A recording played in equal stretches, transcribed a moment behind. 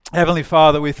Heavenly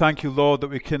Father, we thank you, Lord, that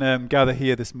we can gather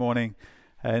here this morning,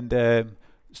 and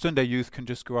Sunday youth can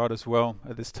just go out as well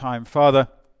at this time. Father,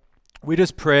 we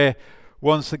just pray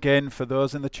once again for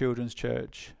those in the children's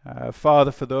church,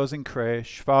 Father, for those in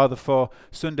creche, Father, for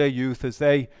Sunday youth as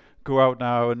they go out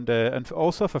now, and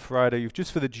also for Friday,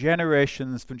 just for the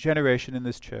generations, from generation in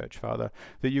this church, Father,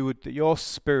 that your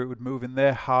Spirit would move in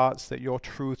their hearts, that your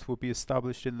truth will be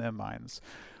established in their minds.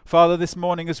 Father, this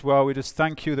morning as well, we just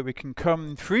thank you that we can come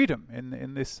in freedom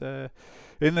in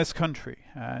this country,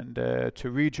 and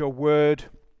to read your word,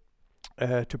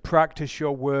 to practice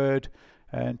your word,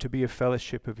 and to be a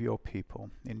fellowship of your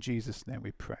people. In Jesus' name we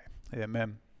pray.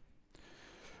 Amen.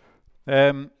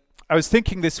 I was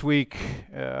thinking this week,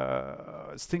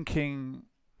 part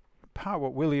of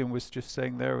what William was just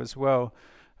saying there as well.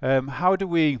 How do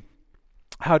we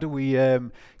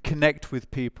connect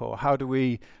with people? How do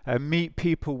we meet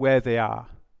people where they are?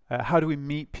 How do we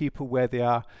meet people where they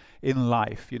are in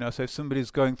life? So if somebody's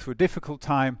going through a difficult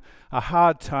time, a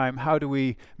hard time, how do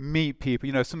we meet people?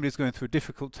 If somebody's going through a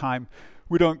difficult time,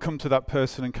 we don't come to that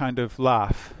person and kind of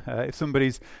laugh. If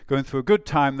somebody's going through a good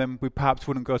time, then we perhaps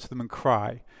wouldn't go to them and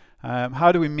cry.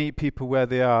 How do we meet people where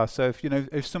they are? So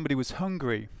if somebody was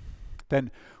hungry,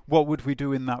 then what would we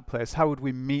do in that place? How would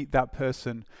we meet that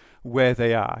person where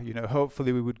they are?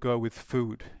 Hopefully we would go with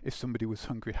food if somebody was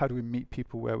hungry. How do we meet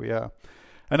people where we are?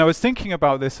 And I was thinking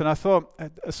about this, and I thought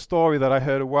a story that I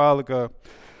heard a while ago.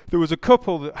 There was a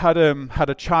couple that had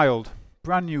a child,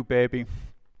 brand new baby,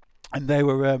 and they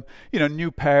were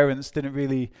new parents, didn't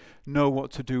really know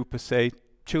what to do per se.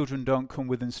 Children don't come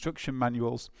with instruction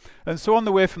manuals. And so on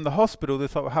the way from the hospital, they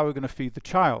thought, well, how are we going to feed the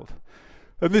child?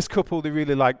 And this couple, they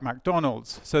really like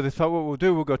McDonald's. So they thought, what we'll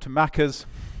do, we'll go to Macca's,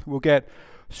 we'll get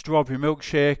strawberry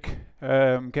milkshake,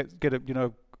 get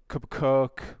a cup of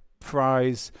Coke,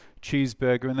 fries,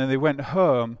 cheeseburger, and then they went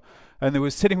home, and they were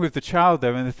sitting with the child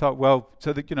there, and they thought, well,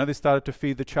 so they started to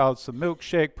feed the child some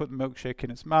milkshake, put the milkshake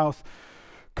in its mouth,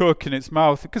 Coke in its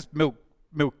mouth, because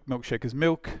milkshake is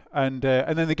milk, and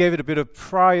then they gave it a bit of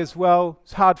fry as well.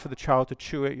 It's hard for the child to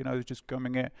chew it, they're just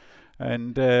gumming it,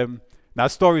 and now,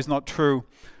 story's not true,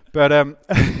 but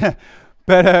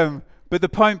the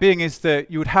point being is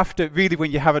that you would have to, really,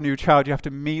 when you have a new child, you have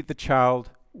to meet the child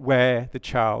where the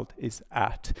child is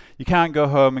at. You can't go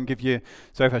home and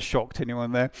sorry if I shocked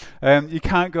anyone there, you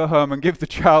can't go home and give the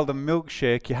child a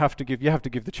milkshake. You have to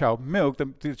give the child milk.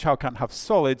 The child can't have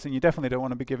solids, and you definitely don't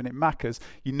want to be giving it Macca's.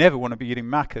 You never want to be eating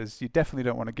Macca's. You definitely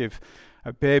don't want to give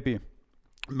a baby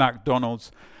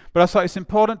McDonald's. But I thought it's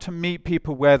important to meet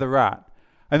people where they're at.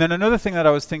 And then another thing that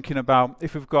I was thinking about,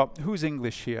 if we've got, who's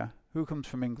English here? Who comes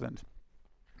from England?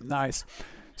 Nice.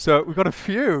 So we've got a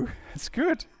few. It's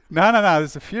good. No,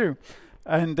 there's a few.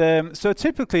 And so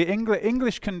typically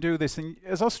English can do this, and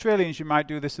as Australians you might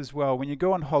do this as well when you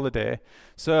go on holiday.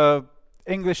 So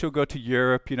English will go to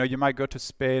Europe, you might go to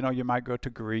Spain, or you might go to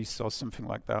Greece or something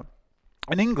like that.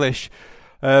 And English,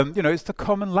 it's the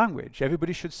common language.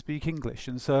 Everybody should speak English.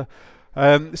 And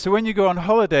so when you go on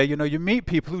holiday, you meet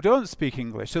people who don't speak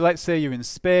English. So let's say you're in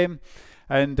Spain,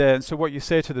 and so what you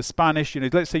say to the Spanish,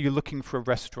 let's say you're looking for a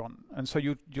restaurant, and so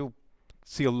you'll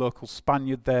see a local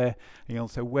Spaniard there, and you'll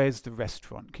say, where's the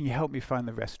restaurant? Can you help me find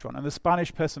the restaurant? And the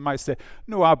Spanish person might say,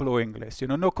 no hablo inglés,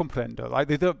 no comprendo.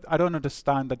 Like I don't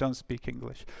understand, I don't speak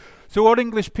English. So what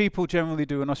English people generally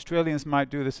do, and Australians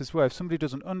might do this as well, if somebody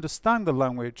doesn't understand the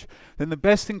language, then the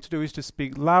best thing to do is to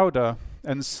speak louder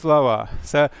and slower.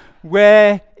 So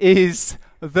where is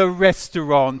the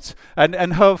restaurant?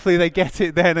 And hopefully they get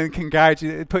it then and can guide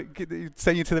you,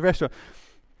 send you to the restaurant.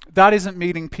 That isn't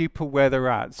meeting people where they're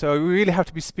at. So we really have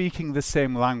to be speaking the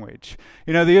same language.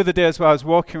 The other day as well, I was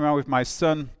walking around with my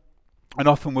son, and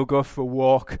often we'll go for a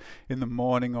walk in the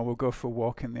morning, or we'll go for a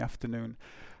walk in the afternoon.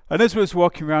 And as we was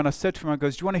walking around, I said to him, I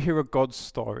goes, do you want to hear a God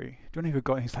story? Do you want to hear a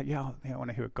God? And he's like, yeah, I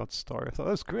want to hear a God story. I thought,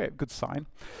 that's great, good sign.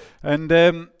 And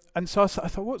so I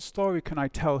thought, what story can I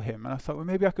tell him? And I thought, well,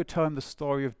 maybe I could tell him the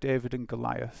story of David and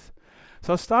Goliath.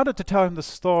 So I started to tell him the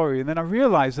story, and then I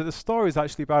realized that the story is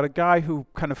actually about a guy who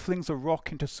kind of flings a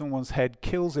rock into someone's head,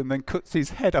 kills him, then cuts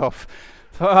his head off.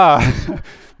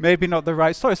 Maybe not the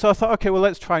right story. So I thought, okay, well,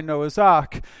 let's try Noah's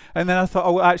Ark. And then I thought,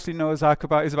 oh, well, actually Noah's Ark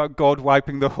is about God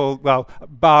wiping the whole,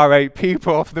 bar 8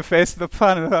 people off the face of the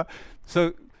planet.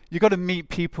 So you've got to meet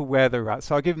people where they're at.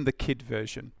 So I'll give them the kid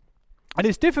version. And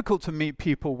it's difficult to meet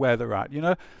people where they're at,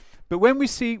 But when we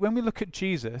look at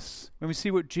Jesus, when we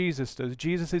see what Jesus does,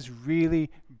 Jesus is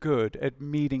really good at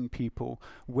meeting people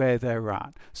where they're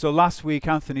at. So last week,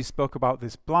 Anthony spoke about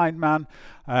this blind man.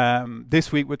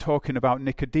 This week, we're talking about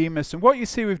Nicodemus. And what you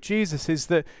see with Jesus is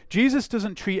that Jesus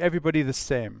doesn't treat everybody the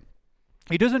same.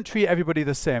 He doesn't treat everybody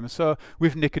the same. So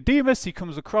with Nicodemus, he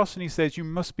comes across and he says, you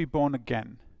must be born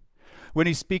again. When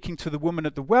he's speaking to the woman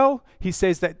at the well, he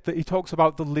says that he talks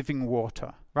about the living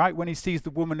water, right? When he sees the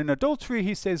woman in adultery,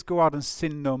 he says, go out and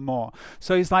sin no more.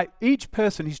 So he's like, each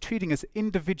person he's treating as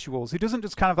individuals. He doesn't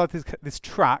just kind of like this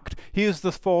tract. Here's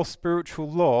the 4 spiritual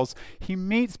laws. He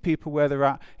meets people where they're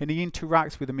at, and he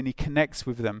interacts with them, and he connects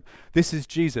with them. This is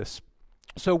Jesus.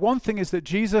 So one thing is that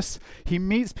Jesus, he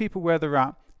meets people where they're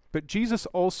at, but Jesus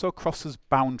also crosses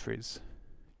boundaries.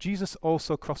 Jesus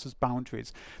also crosses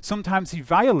boundaries. Sometimes he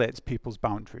violates people's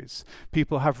boundaries.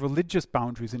 People have religious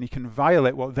boundaries, and he can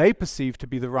violate what they perceive to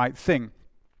be the right thing.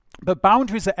 But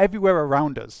boundaries are everywhere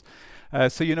around us.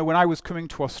 So, when I was coming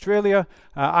to Australia,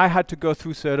 I had to go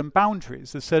through certain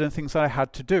boundaries. There's certain things that I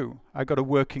had to do. I got a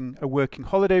working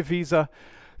holiday visa.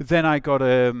 Then I got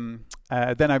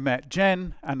then I met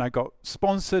Jen, and I got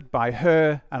sponsored by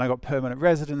her, and I got permanent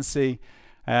residency.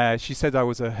 She said I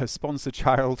was her sponsor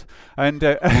child, and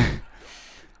so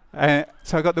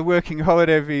I got the working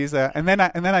holiday visa, and then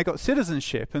I got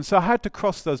citizenship, and so I had to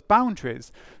cross those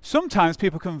boundaries. Sometimes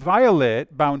people can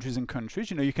violate boundaries in countries.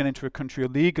 You can enter a country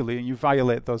illegally, and you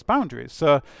violate those boundaries.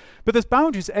 So, but there's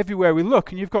boundaries everywhere we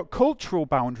look, and you've got cultural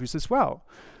boundaries as well.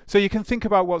 So you can think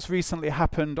about what's recently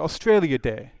happened, Australia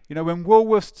Day. When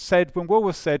Woolworths said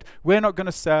we're not going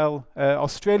to sell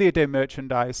Australia Day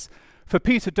merchandise. For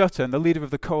Peter Dutton, the leader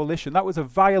of the coalition, that was a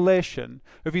violation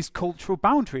of his cultural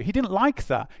boundary. He didn't like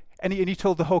that. And he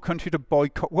told the whole country to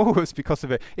boycott Woolworths because of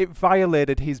it. It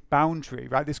violated his boundary,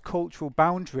 right? This cultural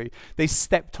boundary. They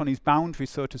stepped on his boundary,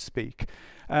 so to speak.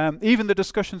 Even the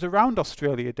discussions around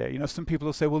Australia Day, some people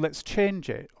will say, well, let's change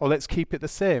it, or let's keep it the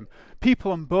same.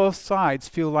 People on both sides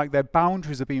feel like their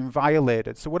boundaries are being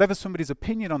violated. So whatever somebody's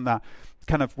opinion on that,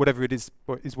 kind of whatever it is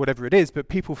whatever it is, but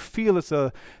people feel as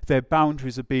though their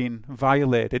boundaries are being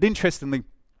violated. Interestingly,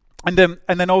 and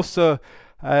then also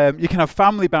you can have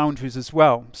family boundaries as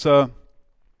well. So,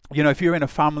 if you're in a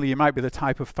family, you might be the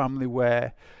type of family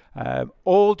where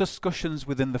all discussions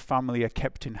within the family are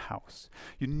kept in-house.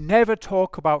 You never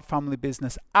talk about family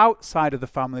business outside of the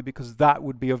family, because that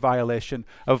would be a violation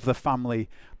of the family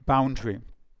boundary.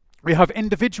 We have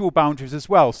individual boundaries as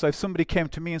well. So if somebody came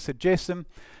to me and said, Jason,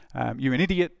 you're an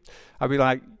idiot, I'd be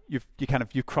like,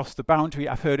 you've crossed the boundary.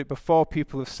 I've heard it before.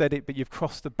 People have said it, but you've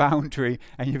crossed the boundary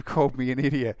and you've called me an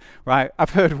idiot, right?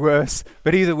 I've heard worse,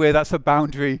 but either way, that's a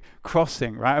boundary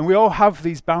crossing, right? And we all have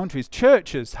these boundaries.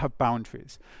 Churches have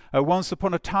boundaries. Once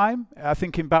upon a time, I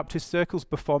think in Baptist circles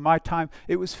before my time,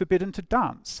 it was forbidden to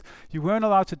dance. You weren't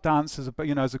allowed to dance as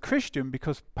a Christian,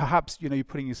 because perhaps, you're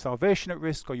putting your salvation at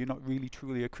risk, or you're not really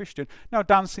truly a Christian. Now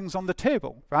dancing's on the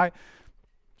table, right?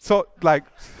 So,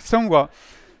 somewhat.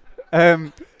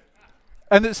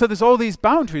 And so there's all these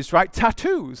boundaries, right?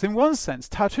 Tattoos, in one sense.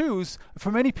 Tattoos,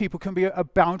 for many people, can be a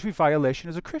boundary violation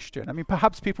as a Christian. I mean,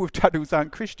 perhaps people with tattoos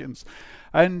aren't Christians.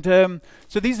 And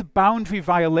so these are boundary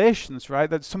violations, right,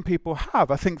 that some people have.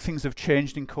 I think things have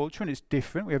changed in culture, and it's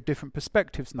different. We have different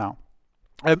perspectives now.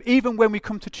 Even when we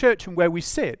come to church and where we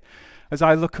sit, as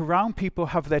I look around, people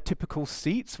have their typical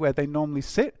seats where they normally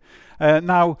sit.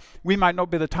 Now, we might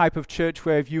not be the type of church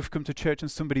where if you've come to church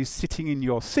and somebody's sitting in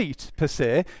your seat, per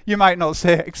se, you might not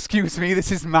say, excuse me,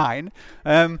 this is mine.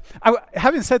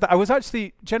 Having said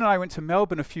that, Jen and I went to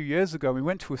Melbourne a few years ago, and we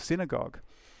went to a synagogue.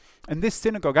 And this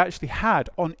synagogue actually had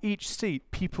on each seat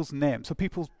people's names. So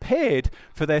people paid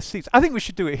for their seats. I think we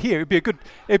should do it here. It'd be a good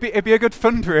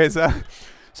fundraiser.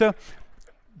 So,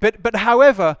 But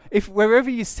however, if wherever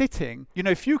you're sitting,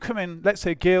 if you come in, let's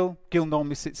say Gil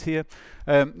normally sits here,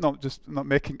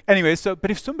 but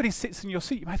if somebody sits in your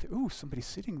seat, you might think, oh, somebody's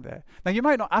sitting there. Now, you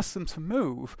might not ask them to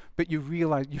move, but you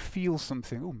realize, you feel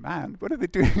something. Oh man, what are they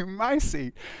doing in my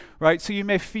seat? Right? So you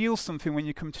may feel something when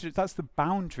you come to church. That's the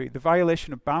boundary, the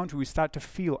violation of boundary. We start to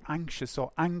feel anxious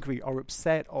or angry or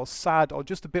upset or sad or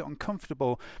just a bit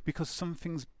uncomfortable because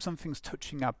something's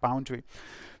touching our boundary.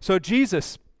 So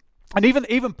Jesus, and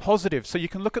even positives, so you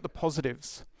can look at the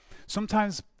positives.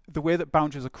 Sometimes the way that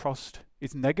boundaries are crossed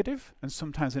is negative, and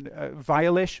sometimes in a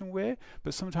violation way,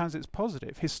 but sometimes it's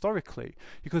positive. Historically,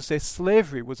 you could say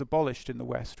slavery was abolished in the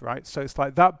West, right? So it's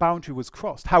like that boundary was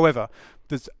crossed. However,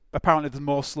 there's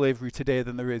more slavery today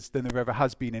than there ever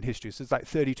has been in history. So it's like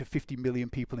 30 to 50 million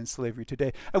people in slavery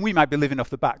today, and we might be living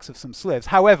off the backs of some slaves.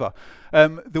 However,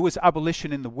 there was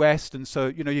abolition in the West, and so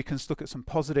you can look at some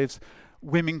positives.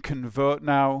 Women can vote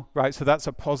now, right? So that's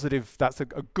a positive. That's a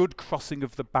good crossing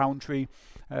of the boundary.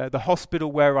 The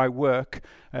hospital where I work,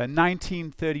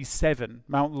 1937,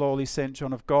 Mount Lawley St.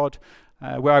 John of God,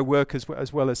 where I work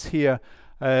as well as here.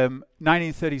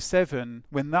 1937,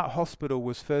 when that hospital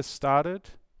was first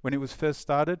started, when it was first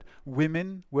started,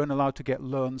 women weren't allowed to get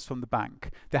loans from the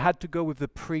bank. They had to go with the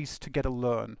priest to get a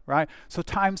loan, right? So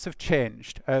times have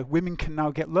changed. Women can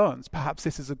now get loans. Perhaps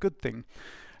this is a good thing.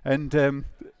 And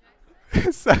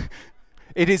so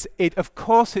of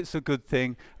course it's a good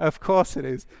thing. Of course it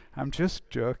is. I'm just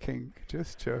joking.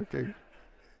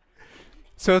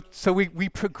 So we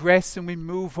progress and we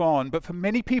move on. But for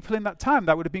many people in that time,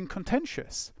 that would have been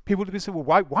contentious. People would have said,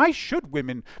 well, why should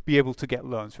women be able to get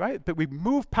loans, right? But we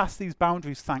move past these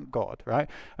boundaries, thank God, right?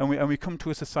 And we come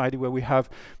to a society where we have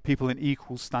people in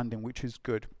equal standing, which is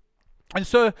good. And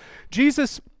so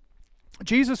Jesus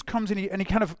comes and he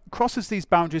kind of crosses these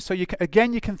boundaries. So you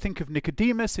can think of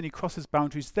Nicodemus, and he crosses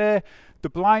boundaries there. The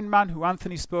blind man who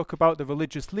Anthony spoke about, the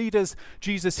religious leaders,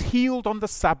 Jesus healed on the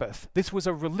Sabbath. This was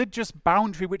a religious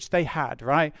boundary which they had,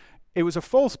 right? It was a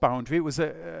false boundary. It was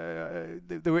they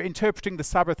were interpreting the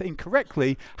Sabbath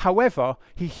incorrectly. However,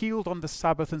 he healed on the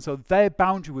Sabbath, and so their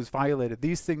boundary was violated.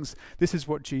 This is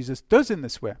what Jesus does in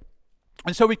this way.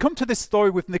 And so we come to this story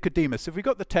with Nicodemus. If we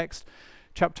got the text,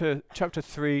 chapter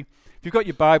 3. If you've got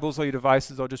your Bibles or your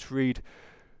devices, I'll just read.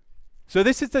 So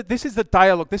this is the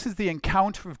dialogue. This is the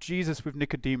encounter of Jesus with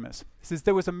Nicodemus. It says,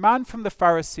 there was a man from the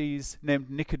Pharisees named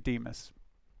Nicodemus,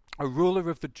 a ruler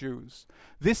of the Jews.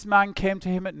 This man came to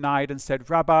him at night and said,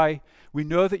 Rabbi, we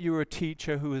know that you are a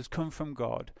teacher who has come from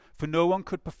God, for no one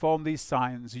could perform these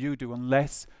signs you do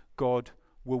unless God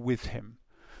were with him.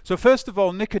 So first of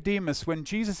all, Nicodemus, when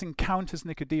Jesus encounters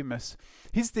Nicodemus,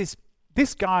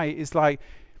 this guy is like,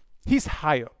 he's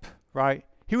high up, right?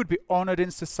 He would be honored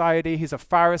in society. He's a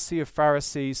Pharisee of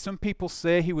Pharisees. Some people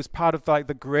say he was part of like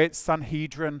the great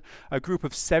Sanhedrin, a group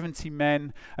of 70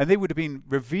 men, and they would have been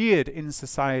revered in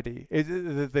society.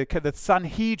 The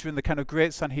Sanhedrin, the kind of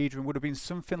great Sanhedrin, would have been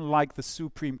something like the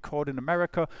Supreme Court in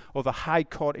America or the High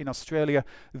Court in Australia.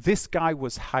 This guy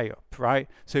was high up, right?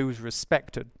 So he was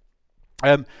respected.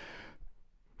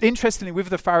 Interestingly, with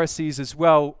the Pharisees as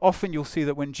well, often you'll see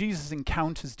that when Jesus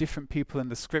encounters different people in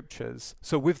the scriptures,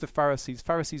 so with the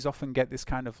Pharisees often get this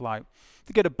kind of like,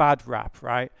 they get a bad rap,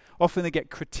 right? Often they get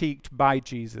critiqued by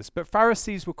Jesus. But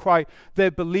Pharisees were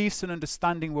their beliefs and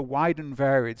understanding were wide and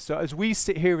varied. So as we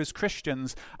sit here as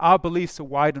Christians, our beliefs are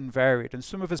wide and varied. And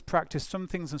some of us practice some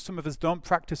things and some of us don't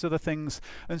practice other things.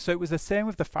 And so it was the same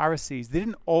with the Pharisees. They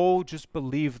didn't all just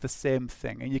believe the same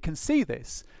thing. And you can see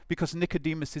this because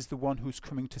Nicodemus is the one who's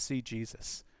coming to see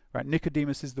Jesus, right?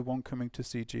 Nicodemus is the one coming to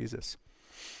see Jesus.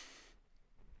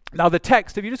 Now the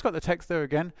text, have you just got the text there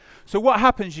again? So what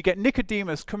happens, you get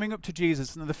Nicodemus coming up to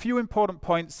Jesus, and there are a few important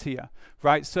points here,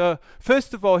 right? So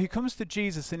first of all, he comes to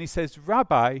Jesus and he says,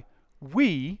 Rabbi,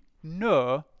 we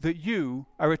know that you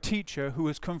are a teacher who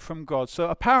has come from God. So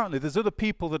apparently there's other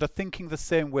people that are thinking the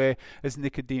same way as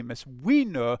Nicodemus. We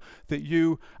know that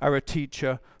you are a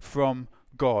teacher from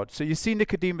God. So you see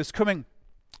Nicodemus coming.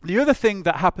 The other thing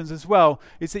that happens as well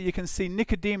is that you can see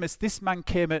Nicodemus, this man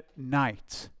came at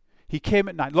night. He came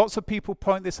at night. Lots of people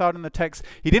point this out in the text.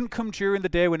 He didn't come during the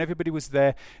day when everybody was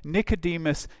there.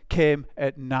 Nicodemus came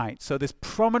at night. So this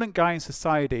prominent guy in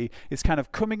society is kind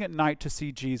of coming at night to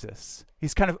see Jesus.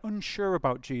 He's kind of unsure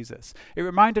about Jesus. It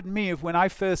reminded me of when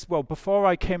before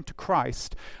I came to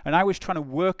Christ, and I was trying to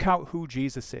work out who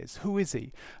Jesus is. Who is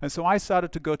he? And so I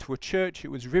started to go to a church. It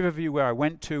was Riverview where I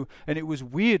went to, and it was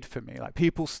weird for me. Like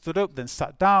people stood up, then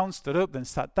sat down, stood up, then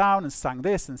sat down, and sang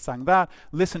this and sang that,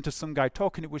 listened to some guy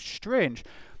talking. It was strange.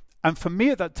 And for me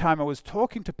at that time, I was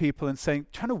talking to people and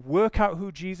trying to work out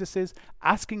who Jesus is,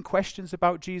 asking questions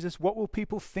about Jesus. What will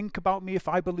people think about me if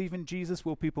I believe in Jesus?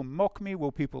 Will people mock me?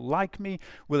 Will people like me?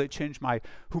 Will it change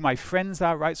who my friends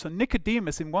are, right? So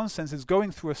Nicodemus, in one sense, is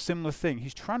going through a similar thing.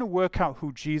 He's trying to work out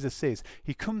who Jesus is.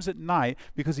 He comes at night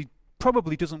because he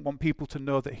probably doesn't want people to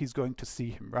know that he's going to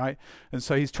see him, right? And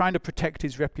so he's trying to protect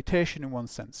his reputation in one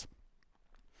sense.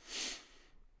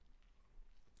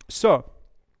 So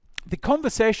the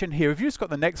conversation here, have you just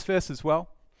got the next verse as well?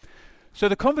 So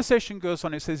the conversation goes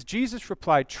on. It says, Jesus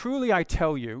replied, truly I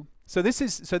tell you. So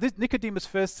Nicodemus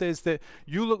first says that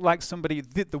you look like somebody,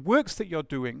 the works that you're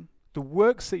doing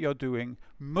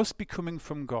must be coming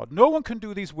from God. No one can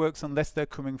do these works unless they're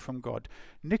coming from God.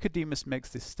 Nicodemus makes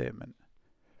this statement.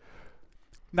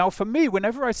 Now for me,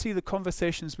 whenever I see the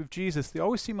conversations with Jesus, they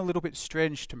always seem a little bit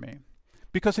strange to me.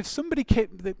 Because if somebody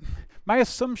my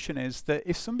assumption is that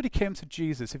if somebody came to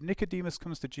Jesus, if Nicodemus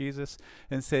comes to Jesus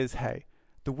and says, hey,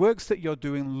 the works that you're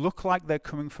doing look like they're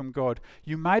coming from God,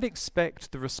 you might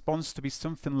expect the response to be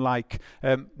something like,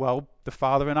 the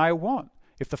Father and I are one.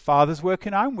 If the Father's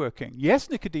working, I'm working. Yes,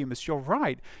 Nicodemus, you're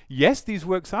right. Yes, these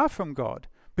works are from God.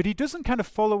 But he doesn't kind of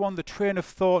follow on the train of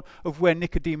thought of where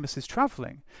Nicodemus is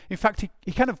traveling. In fact,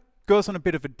 he kind of goes on a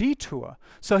bit of a detour.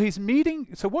 So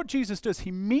what Jesus does,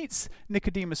 he meets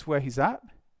Nicodemus where he's at.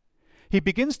 He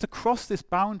begins to cross this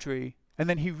boundary, and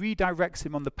then he redirects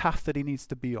him on the path that he needs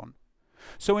to be on.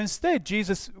 So instead,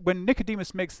 when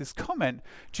Nicodemus makes this comment,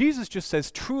 Jesus just says,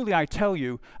 truly I tell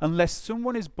you, unless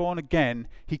someone is born again,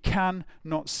 he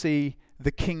cannot see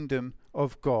the kingdom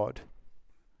of God.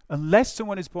 Unless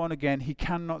someone is born again, he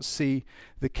cannot see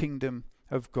the kingdom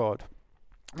of God.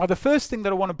 Now, the first thing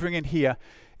that I want to bring in here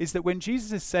is that when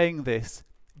Jesus is saying this,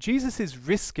 Jesus is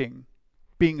risking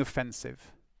being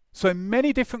offensive. So in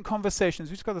many different conversations,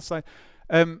 we just got the slide,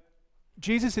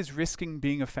 Jesus is risking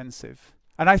being offensive.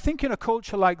 And I think in a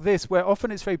culture like this, where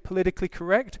often it's very politically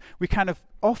correct, we kind of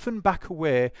often back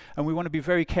away, and we want to be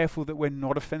very careful that we're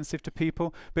not offensive to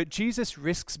people. But Jesus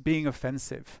risks being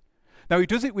offensive. Now, he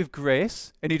does it with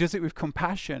grace, and he does it with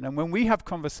compassion. And when we have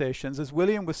conversations, as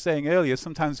William was saying earlier,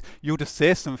 sometimes you'll just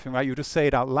say something, right? You'll just say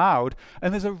it out loud.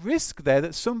 And there's a risk there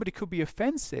that somebody could be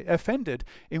offended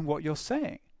in what you're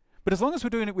saying. But as long as we're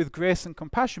doing it with grace and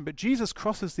compassion, but Jesus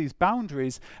crosses these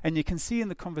boundaries, and you can see in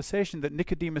the conversation that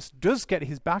Nicodemus does get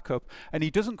his back up, and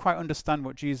he doesn't quite understand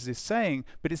what Jesus is saying,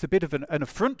 but it's a bit of an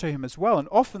affront to him as well. And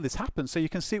often this happens. So you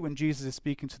can see it when Jesus is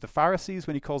speaking to the Pharisees,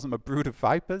 when he calls them a brood of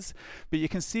vipers, but you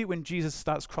can see it when Jesus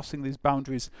starts crossing these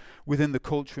boundaries within the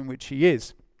culture in which he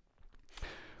is.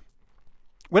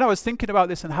 When I was thinking about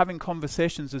this and having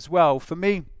conversations as well, for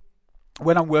me,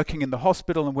 when I'm working in the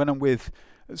hospital and when I'm with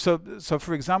So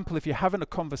for example, if you're having a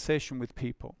conversation with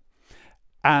people,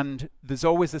 and there's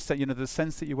always the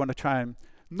sense that you want to try and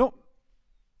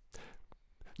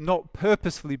not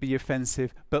purposefully be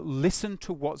offensive, but listen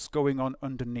to what's going on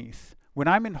underneath. When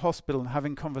I'm in hospital and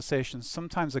having conversations,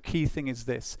 sometimes a key thing is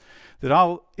this,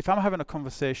 that if I'm having a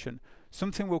conversation,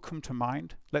 something will come to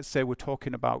mind. Let's say we're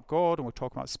talking about God, and we're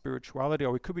talking about spirituality,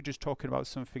 or we could be just talking about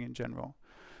something in general.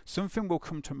 Something will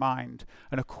come to mind,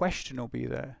 and a question will be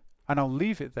there. And I'll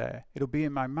leave it there. It'll be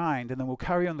in my mind, and then we'll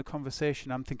carry on the conversation.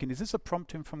 I'm thinking, is this a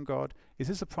prompting from God? Is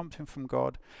this a prompting from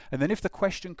God? And then if the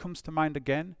question comes to mind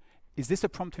again, is this a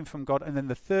prompting from God? And then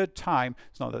the third time,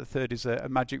 it's not that the third is a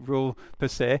magic rule per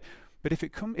se, but if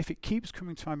it keeps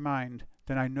coming to my mind,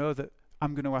 then I know that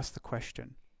I'm going to ask the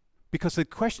question. Because the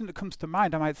question that comes to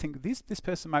mind, I might think, this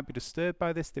person might be disturbed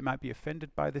by this, they might be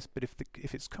offended by this, but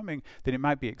if it's coming, then it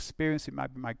might be experience, it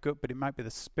might be my gut, but it might be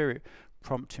the Spirit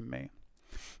prompting me.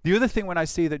 The other thing when I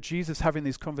see that Jesus having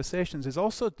these conversations is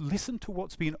also listen to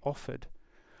what's being offered.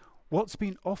 What's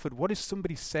being offered? What is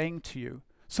somebody saying to you?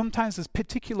 Sometimes there's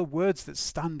particular words that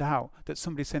stand out that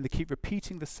somebody's saying. They keep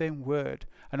repeating the same word.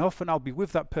 And often I'll be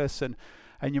with that person,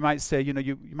 and you might say, you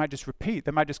might just repeat.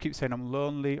 They might just keep saying, I'm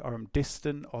lonely, or I'm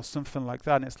distant, or something like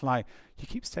that. And it's like, you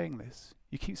keep saying this.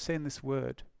 You keep saying this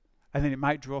word. And then it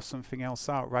might draw something else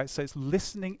out, right? So it's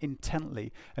listening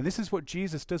intently. And this is what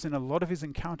Jesus does in a lot of his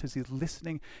encounters. He's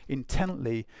listening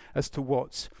intently as to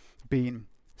what's being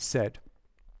said.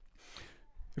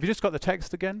 Have you just got the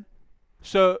text again?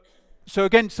 So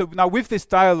now with this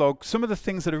dialogue, some of the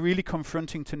things that are really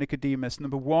confronting to Nicodemus,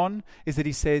 number one is that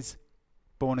he says,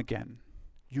 born again.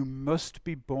 You must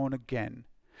be born again.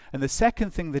 And the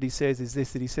second thing that he says is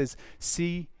this, that he says,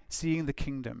 seeing the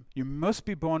kingdom. You must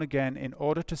be born again in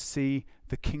order to see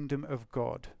the kingdom of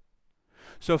God.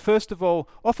 So first of all,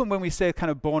 often when we say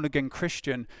kind of born again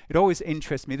Christian, it always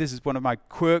interests me. This is one of my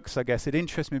quirks, I guess. It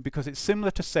interests me because it's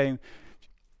similar to saying,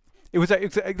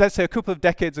 let's say a couple of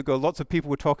decades ago, lots of people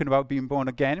were talking about being born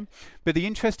again. But the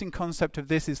interesting concept of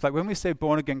this is like when we say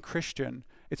born again Christian,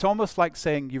 it's almost like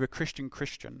saying you're a Christian.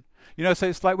 So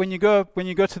it's like when you go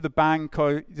to the bank,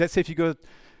 or let's say if you go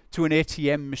to an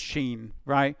ATM machine,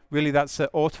 right? Really, that's an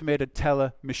automated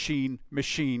teller machine.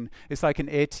 It's like an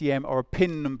ATM or a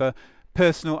PIN number,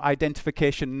 personal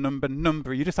identification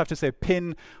number. You just have to say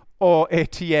PIN or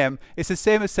ATM. It's the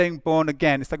same as saying born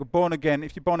again. It's like a born again.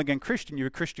 If you're born again Christian, you're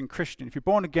a Christian. If you're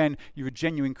born again, you're a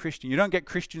genuine Christian. You don't get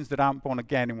Christians that aren't born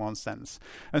again in one sense.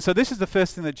 And so this is the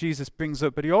first thing that Jesus brings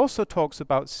up, but he also talks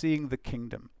about seeing the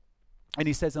kingdom. And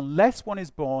he says, unless one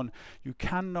is born, you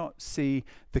cannot see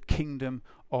the kingdom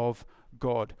of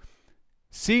God.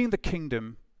 Seeing the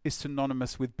kingdom is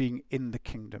synonymous with being in the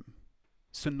kingdom.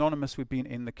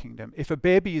 If a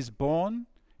baby is born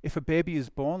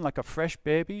like a fresh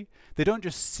baby, they don't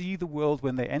just see the world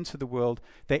when they enter the world,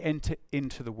 they enter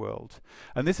into the world.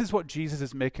 And this is what Jesus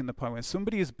is making the point. When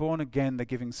somebody is born again, they're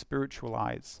giving spiritual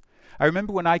eyes. I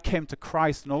remember when I came to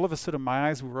Christ and all of a sudden my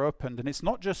eyes were opened, and I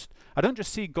don't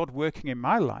just see God working in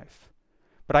my life,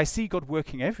 but I see God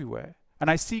working everywhere. And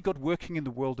I see God working in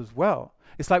the world as well.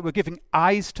 It's like we're giving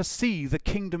eyes to see the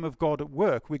kingdom of God at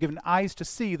work. We're given eyes to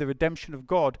see the redemption of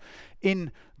God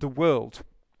in the world.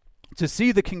 To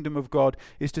see the kingdom of God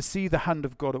is to see the hand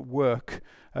of God at work,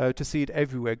 to see it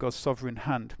everywhere, God's sovereign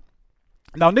hand.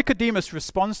 Now Nicodemus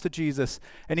responds to Jesus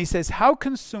and he says, how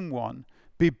can someone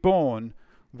be born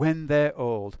when they're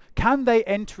old? Can they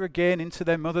enter again into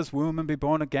their mother's womb and be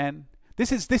born again?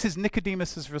 This is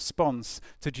Nicodemus's response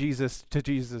to Jesus'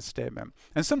 statement.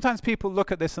 And sometimes people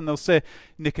look at this and they'll say,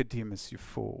 Nicodemus, you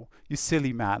fool, you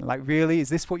silly man. Like, really? Is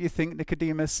this what you think,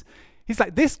 Nicodemus? He's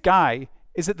like, this guy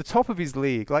is at the top of his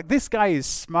league. Like, this guy is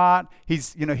smart.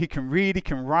 He's, he can read, he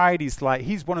can write. He's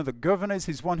one of the governors.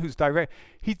 He's one who's direct.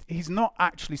 He's not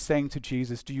actually saying to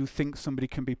Jesus, do you think somebody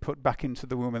can be put back into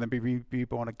the womb and then be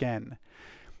reborn again?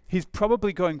 He's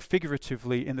probably going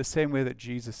figuratively in the same way that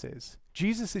Jesus is.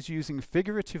 Jesus is using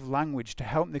figurative language to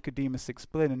help Nicodemus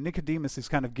explain, and Nicodemus is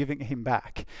kind of giving him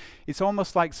back. It's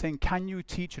almost like saying, can you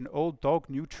teach an old dog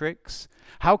new tricks?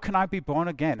 How can I be born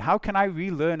again? How can I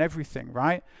relearn everything,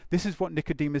 right? This is what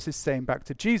Nicodemus is saying back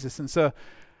to Jesus. And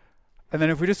then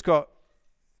if we just got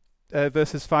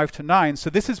verses 5 to 9, so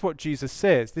this is what Jesus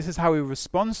says. This is how he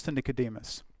responds to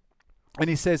Nicodemus. And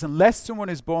he says, unless someone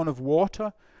is born of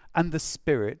water and the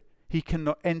Spirit, he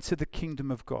cannot enter the kingdom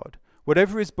of God.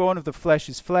 Whatever is born of the flesh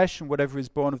is flesh, and whatever is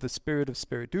born of the Spirit of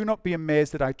spirit. Do not be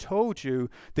amazed that I told you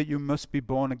that you must be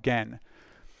born again.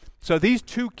 So these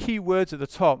two key words at the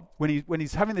top, when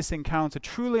he's having this encounter,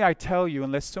 truly I tell you,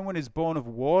 unless someone is born of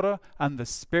water and the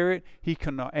Spirit, he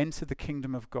cannot enter the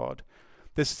kingdom of God.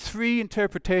 There's three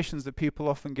interpretations that people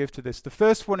often give to this. The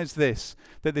first one is this,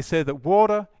 that they say that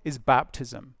water is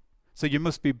baptism. So you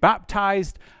must be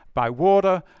baptized by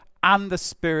water and the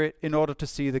Spirit in order to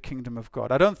see the kingdom of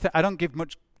God. I don't give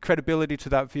much credibility to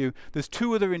that view. There's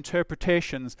two other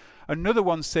interpretations. Another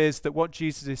one says that what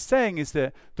Jesus is saying is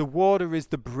that the water is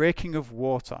the breaking of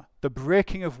water. The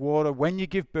breaking of water, when you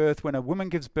give birth, when a woman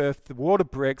gives birth, the water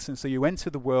breaks, and so you enter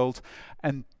the world.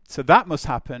 And so that must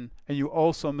happen, and you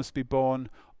also must be born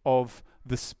of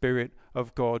the Spirit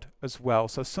of God as well.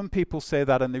 So some people say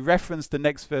that, and they reference the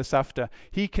next verse after.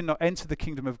 He cannot enter the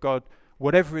kingdom of God.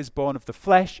 Whatever is born of the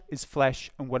flesh is flesh,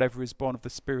 and whatever is born of the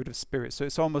Spirit of spirit. So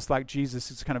it's almost like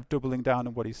Jesus is kind of doubling down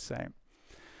on what he's saying.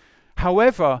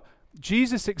 However,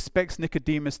 Jesus expects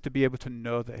Nicodemus to be able to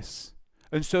know this.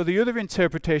 And so the other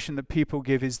interpretation that people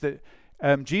give is that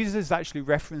Jesus is actually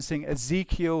referencing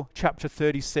Ezekiel chapter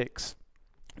 36.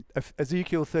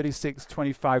 Ezekiel 36,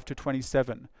 25 to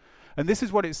 27. And this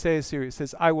is what it says here. It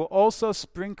says, I will also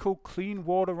sprinkle clean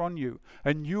water on you,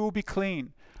 and you will be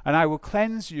clean. And I will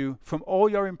cleanse you from all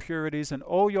your impurities and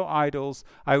all your idols.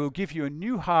 I will give you a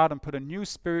new heart and put a new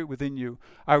spirit within you.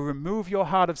 I will remove your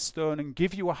heart of stone and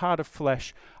give you a heart of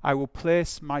flesh. I will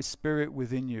place my spirit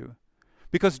within you.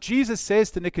 Because Jesus says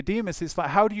to Nicodemus, it's like,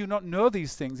 how do you not know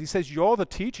these things? He says, you're the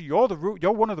teacher, you're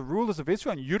one of the rulers of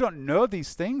Israel, and you don't know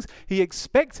these things. He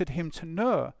expected him to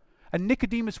know. And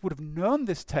Nicodemus would have known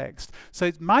this text. So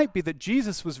it might be that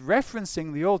Jesus was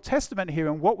referencing the Old Testament here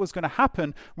and what was going to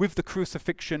happen with the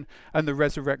crucifixion and the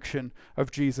resurrection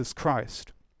of Jesus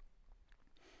Christ.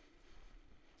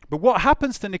 But what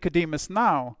happens to Nicodemus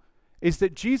now is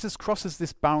that Jesus crosses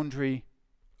this boundary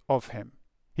of him.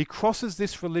 He crosses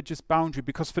this religious boundary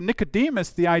because for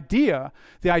Nicodemus, the idea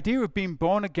of being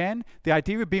born again, the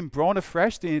idea of being born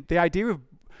afresh, the idea of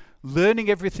learning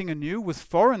everything anew was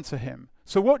foreign to him.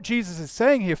 So what Jesus is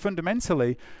saying here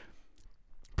fundamentally,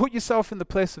 put yourself in the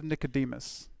place of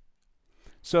Nicodemus.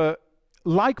 So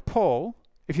like Paul,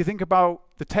 if you think about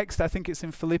the text, I think it's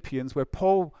in Philippians, where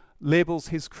Paul labels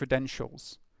his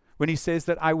credentials. When he says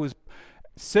that I was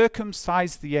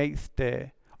circumcised the 8th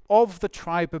day, of the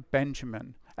tribe of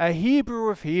Benjamin, a Hebrew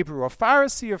of Hebrew, a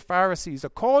Pharisee of Pharisees,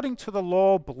 according to the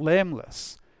law,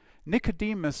 blameless.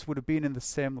 Nicodemus would have been in the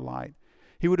same light.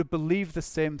 He would have believed the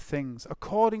same things.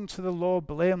 According to the law,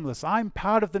 blameless. I'm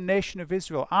part of the nation of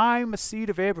Israel. I'm a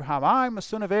seed of Abraham. I'm a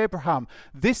son of Abraham.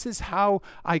 This is how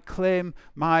I claim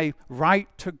my right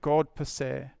to God per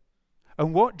se.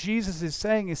 And what Jesus is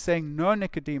saying, no,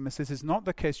 Nicodemus, this is not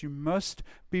the case. You must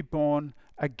be born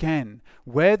again.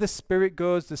 Where the Spirit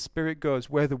goes, the Spirit goes.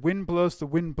 Where the wind blows, the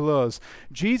wind blows.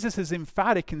 Jesus is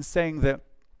emphatic in saying that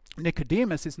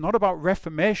Nicodemus is not about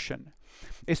reformation.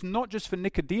 It's not just for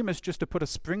Nicodemus just to put a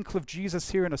sprinkle of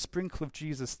Jesus here and a sprinkle of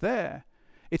Jesus there.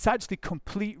 It's actually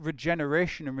complete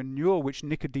regeneration and renewal which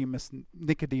Nicodemus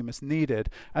needed,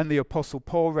 and the Apostle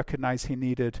Paul recognized he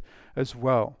needed as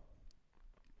well.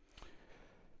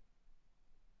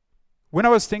 When I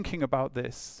was thinking about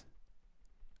this,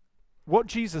 what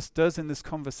Jesus does in this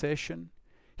conversation,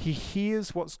 he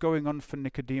hears what's going on for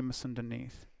Nicodemus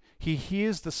underneath. He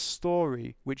hears the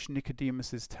story which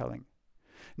Nicodemus is telling.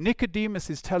 Nicodemus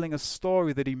is telling a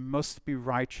story that he must be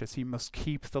righteous, he must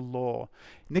keep the law.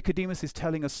 Nicodemus is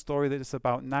telling a story that is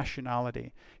about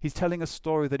nationality. He's telling a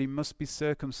story that he must be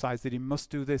circumcised, that he must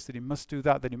do this, that he must do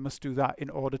that, that he must do that in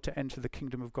order to enter the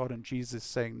kingdom of God. And Jesus is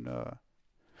saying no.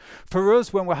 For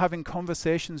us, when we're having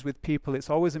conversations with people,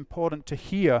 it's always important to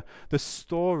hear the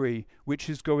story which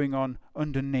is going on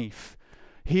underneath.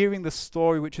 Hearing the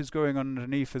story which is going on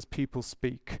underneath as people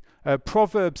speak.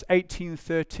 Proverbs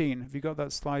 18:13. Have you got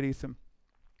that slide, Ethan?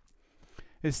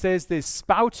 It says this: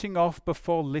 spouting off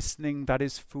before listening, that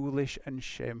is foolish and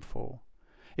shameful.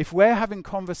 If we're having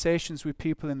conversations with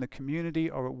people in the community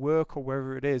or at work or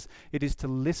wherever it is to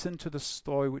listen to the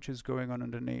story which is going on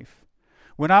underneath.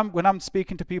 When I'm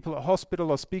speaking to people at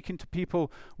hospital or speaking to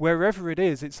people wherever it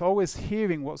is, it's always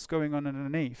hearing what's going on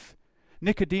underneath.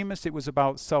 Nicodemus, it was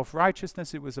about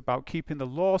self-righteousness, it was about keeping the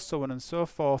law, so on and so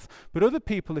forth. But other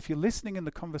people, if you're listening in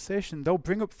the conversation, they'll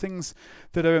bring up things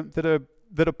that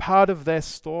are part of their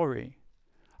story.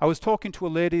 I was talking to a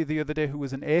lady the other day who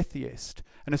was an atheist,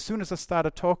 and as soon as I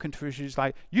started talking to her, she's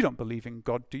like, "You don't believe in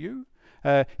God, do you?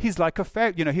 He's like a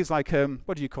fairy, he's like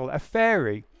what do you call it? A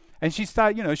fairy." And she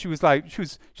started,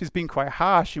 she's being quite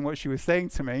harsh in what she was saying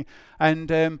to me, and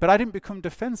but I didn't become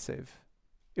defensive.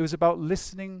 It was about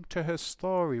listening to her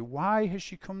story. Why has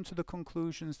she come to the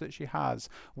conclusions that she has?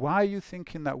 Why are you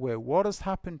thinking that way? What has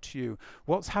happened to you?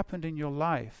 What's happened in your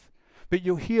life? But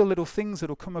you'll hear little things that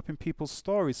will come up in people's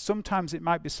stories. Sometimes it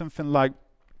might be something like,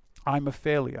 "I'm a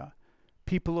failure."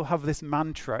 People will have this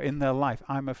mantra in their life: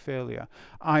 "I'm a failure.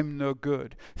 I'm no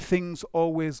good. Things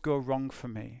always go wrong for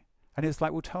me." And it's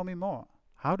like, well, tell me more.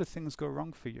 How do things go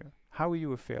wrong for you? How are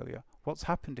you a failure? What's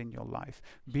happened in your life?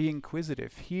 Be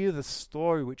inquisitive. Hear the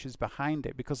story which is behind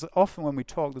it. Because often when we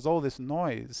talk, there's all this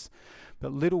noise,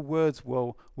 but little words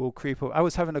will creep up. I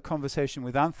was having a conversation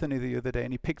with Anthony the other day,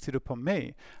 and he picked it up on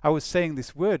me. I was saying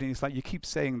this word, and he's like, "You keep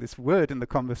saying this word in the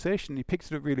conversation." He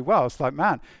picked it up really well. It's like,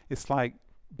 man, it's like,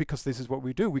 because this is what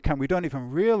we do. We don't even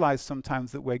realize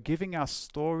sometimes that we're giving our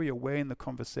story away in the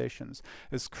conversations.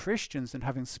 As Christians and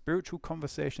having spiritual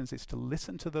conversations, it's to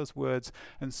listen to those words,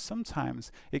 and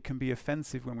sometimes it can be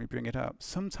offensive when we bring it up.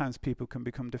 Sometimes people can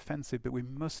become defensive, but we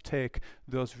must take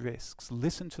those risks.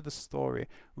 Listen to the story.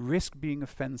 Risk being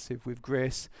offensive with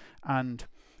grace and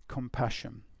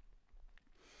compassion.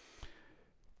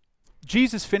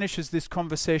 Jesus finishes this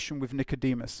conversation with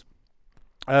Nicodemus.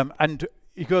 And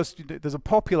he goes, there's a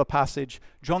popular passage,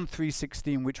 John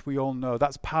 3:16, which we all know.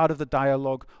 That's part of the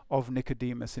dialogue of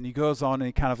Nicodemus. And he goes on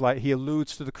and he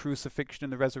alludes to the crucifixion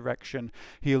and the resurrection.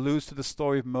 He alludes to the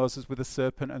story of Moses with the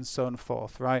serpent and so on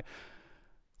forth, right?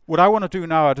 What I want to do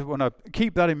now, I want to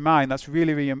keep that in mind. That's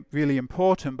really, really, really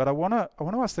important. But I want to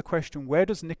ask the question, where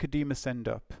does Nicodemus end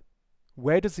up?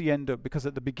 Where does he end up? Because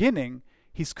at the beginning,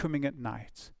 he's coming at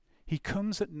night. He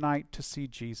comes at night to see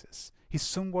Jesus. He's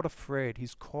somewhat afraid.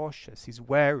 He's cautious. He's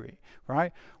wary,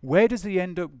 right? Where does he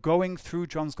end up going through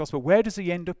John's gospel? Where does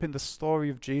he end up in the story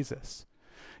of Jesus?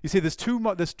 You see, there's two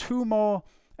more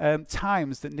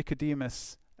times that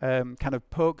Nicodemus kind of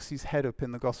pokes his head up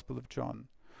in the Gospel of John.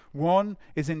 One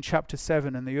is in chapter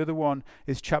 7, and the other one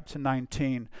is chapter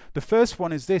 19. The first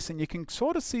one is this, and you can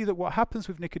sort of see that what happens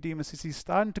with Nicodemus is he's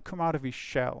starting to come out of his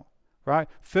shell. Right?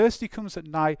 First he comes at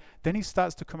night, then he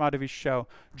starts to come out of his shell.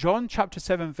 John chapter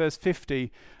 7 verse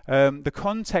 50, the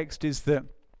context is that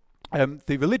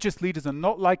the religious leaders are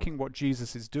not liking what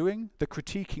Jesus is doing. They're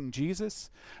critiquing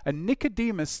Jesus. And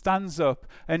Nicodemus stands up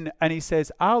and he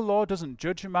says, "Our law doesn't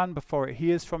judge a man before it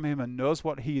hears from him and knows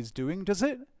what he is doing, does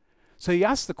it?" So he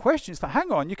asks the question, it's like,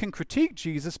 hang on, you can critique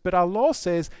Jesus, but our law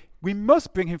says we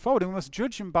must bring him forward and we must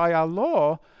judge him by our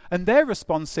law. And their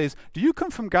response is, "Do you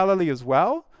come from Galilee as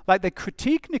well?" Like, they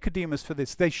critique Nicodemus for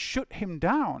this. They shut him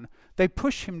down. They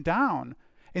push him down.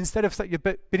 Instead of saying,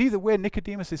 but either way,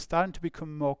 Nicodemus is starting to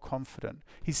become more confident.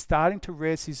 He's starting to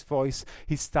raise his voice.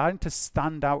 He's starting to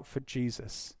stand out for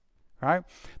Jesus. Right?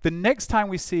 The next time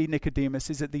we see Nicodemus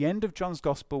is at the end of John's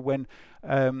Gospel when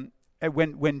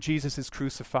Jesus is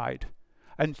crucified.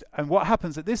 And what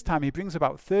happens at this time, he brings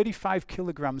about 35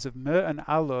 kilograms of myrrh and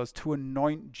aloes to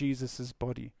anoint Jesus'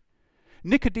 body.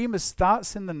 Nicodemus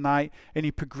starts in the night and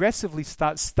he progressively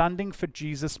starts standing for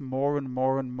Jesus more and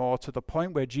more and more to the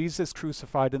point where Jesus is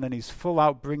crucified and then he's full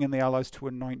out bringing the aloes to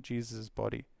anoint Jesus'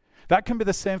 body. That can be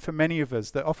the same for many of us,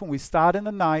 that often we start in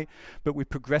the night, but we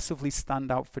progressively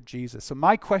stand out for Jesus. So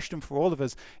my question for all of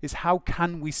us is, how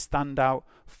can we stand out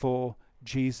for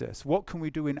Jesus? What can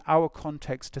we do in our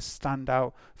context to stand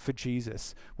out for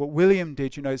Jesus? What William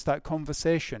did, is that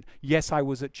conversation. Yes, I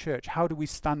was at church. How do we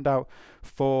stand out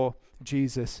for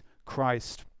Jesus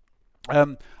Christ?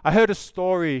 I heard a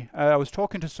story. I was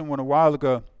talking to someone a while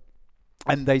ago,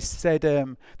 And they said,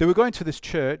 they were going to this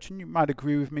church, and you might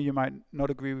agree with me, you might not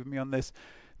agree with me on this.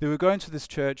 They were going to this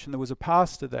church, and there was a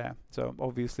pastor there. So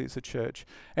obviously it's a church.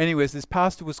 Anyways, this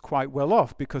pastor was quite well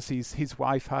off because his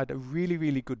wife had a really,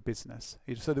 really good business.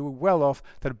 So they were well off.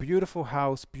 They had a beautiful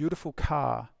house, beautiful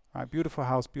car, right? Beautiful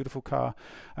house, beautiful car.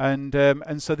 And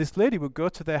so this lady would go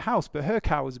to their house, but her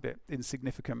car was a bit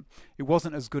insignificant. It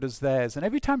wasn't as good as theirs. And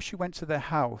every time she went to their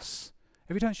house,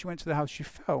 she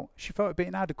felt a bit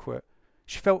inadequate.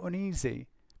 She felt uneasy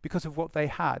because of what they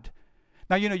had.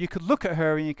 Now, you could look at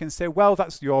her and you can say, well,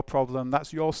 that's your problem.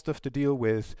 That's your stuff to deal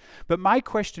with. But my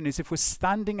question is, if we're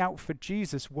standing out for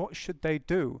Jesus, what should they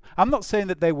do? I'm not saying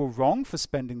that they were wrong for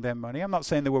spending their money. I'm not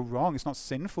saying they were wrong. It's not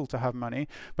sinful to have money.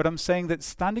 But I'm saying that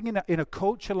standing in a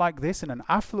culture like this, in an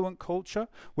affluent culture,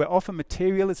 where often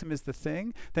materialism is the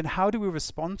thing, then how do we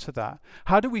respond to that?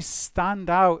 How do we stand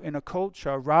out in a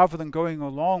culture rather than going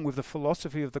along with the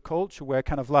philosophy of the culture where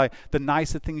kind of like the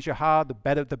nicer things you have, the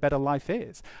better life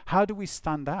is? How do we stand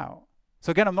out?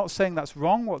 So again, I'm not saying that's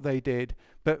wrong what they did,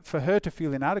 but for her to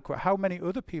feel inadequate, how many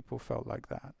other people felt like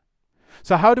that?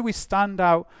 So how do we stand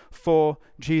out for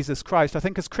Jesus Christ? I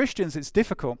think as Christians it's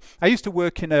difficult. I used to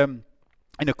work in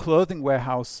a clothing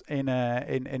warehouse in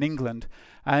England,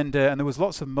 and there was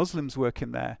lots of Muslims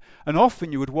working there. And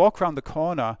often you would walk around the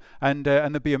corner, and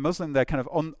there'd be a Muslim there, kind of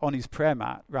on his prayer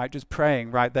mat, right, just praying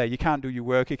right there. You can't do your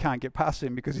work, you can't get past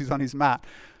him because he's on his mat.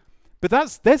 But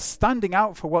they're standing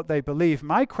out for what they believe.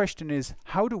 My question is,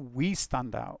 how do we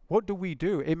stand out? What do we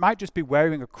do? It might just be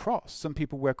wearing a cross. Some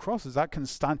people wear crosses. That can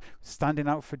standing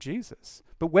out for Jesus.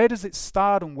 But where does it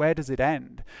start and where does it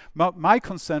end? My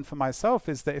concern for myself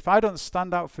is that if I don't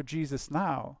stand out for Jesus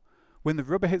now, when the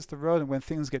rubber hits the road and when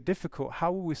things get difficult,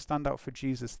 how will we stand out for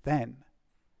Jesus then?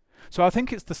 So I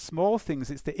think it's the small things,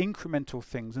 it's the incremental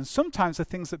things, and sometimes the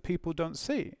things that people don't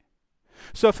see.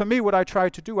 So for me, what I try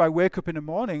to do, I wake up in the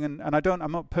morning and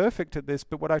I'm not perfect at this,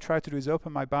 but what I try to do is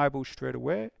open my Bible straight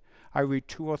away. I read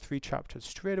 2 or 3 chapters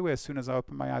straight away. As soon as I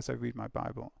open my eyes, I read my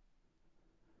Bible.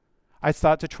 I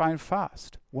start to try and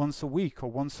fast once a week or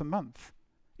once a month,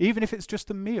 even if it's just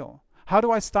a meal. How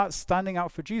do I start standing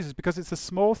out for Jesus? Because it's the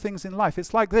small things in life.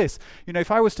 It's like this.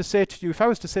 If I was to say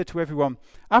to everyone,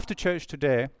 after church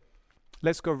today,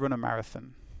 let's go run a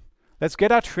marathon. Let's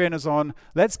get our trainers on,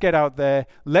 let's get out there,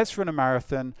 let's run a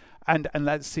marathon, and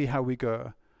let's see how we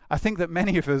go. I think that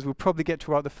many of us will probably get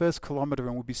to about the first kilometer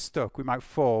and we'll be stuck. We might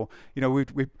fall.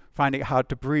 We'd find it hard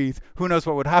to breathe. Who knows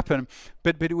what would happen?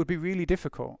 But it would be really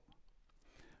difficult.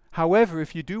 However,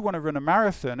 if you do want to run a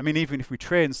marathon, even if we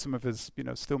train, some of us,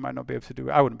 still might not be able to do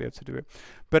it. I wouldn't be able to do it.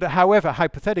 But however,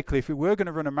 hypothetically, if we were going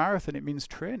to run a marathon, it means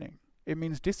training. It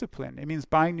means discipline. It means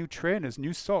buying new trainers,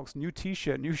 new socks, new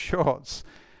t-shirt, new shorts.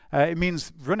 It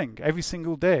means running every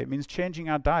single day. It means changing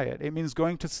our diet. It means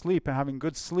going to sleep and having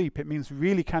good sleep. It means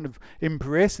really kind of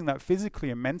embracing that physically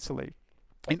and mentally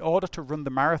in order to run the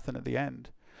marathon at the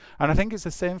end. And I think it's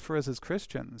the same for us as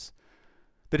Christians,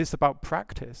 that it's about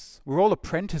practice. We're all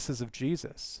apprentices of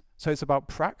Jesus. So it's about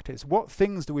practice. What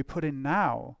things do we put in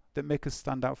now that make us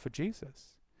stand out for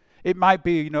Jesus? It might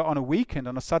be, on a weekend,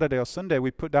 on a Saturday or Sunday, we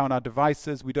put down our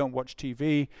devices, we don't watch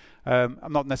TV. I'm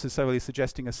not necessarily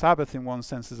suggesting a Sabbath in one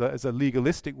sense as a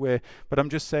legalistic way, but I'm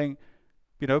just saying,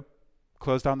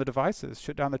 close down the devices,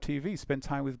 shut down the TV, spend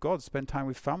time with God, spend time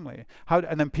with family.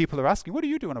 And then people are asking, what do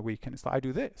you do on a weekend? It's like, I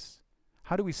do this.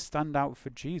 How do we stand out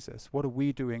for Jesus? What are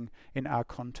we doing in our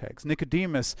context?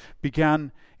 Nicodemus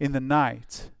began in the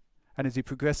night, and as he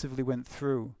progressively went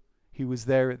through, he was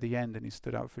there at the end and he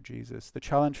stood out for Jesus. The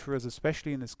challenge for us,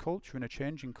 especially in this culture, in a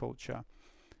changing culture,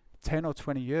 10 or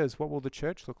 20 years, what will the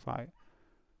church look like?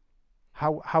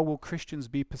 How will Christians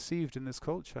be perceived in this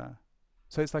culture?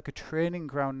 So it's like a training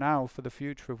ground now for the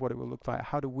future of what it will look like.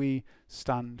 How do we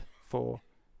stand for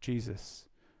Jesus?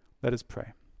 Let us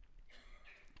pray.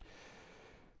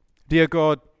 Dear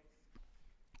God,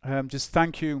 just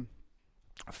thank you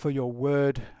for your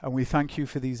word, and we thank you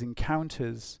for these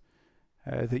encounters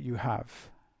that you have.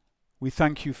 We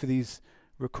thank you for these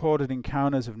recorded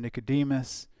encounters of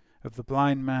Nicodemus, of the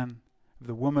blind man, of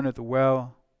the woman at the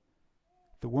well,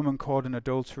 the woman caught in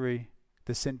adultery,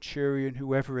 the centurion,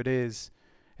 whoever it is,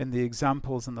 and the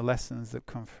examples and the lessons that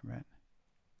come from it.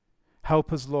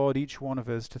 Help us, Lord, each one of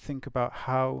us, to think about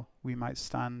how we might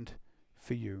stand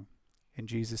for you. In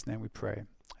Jesus' name we pray.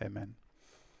 Amen.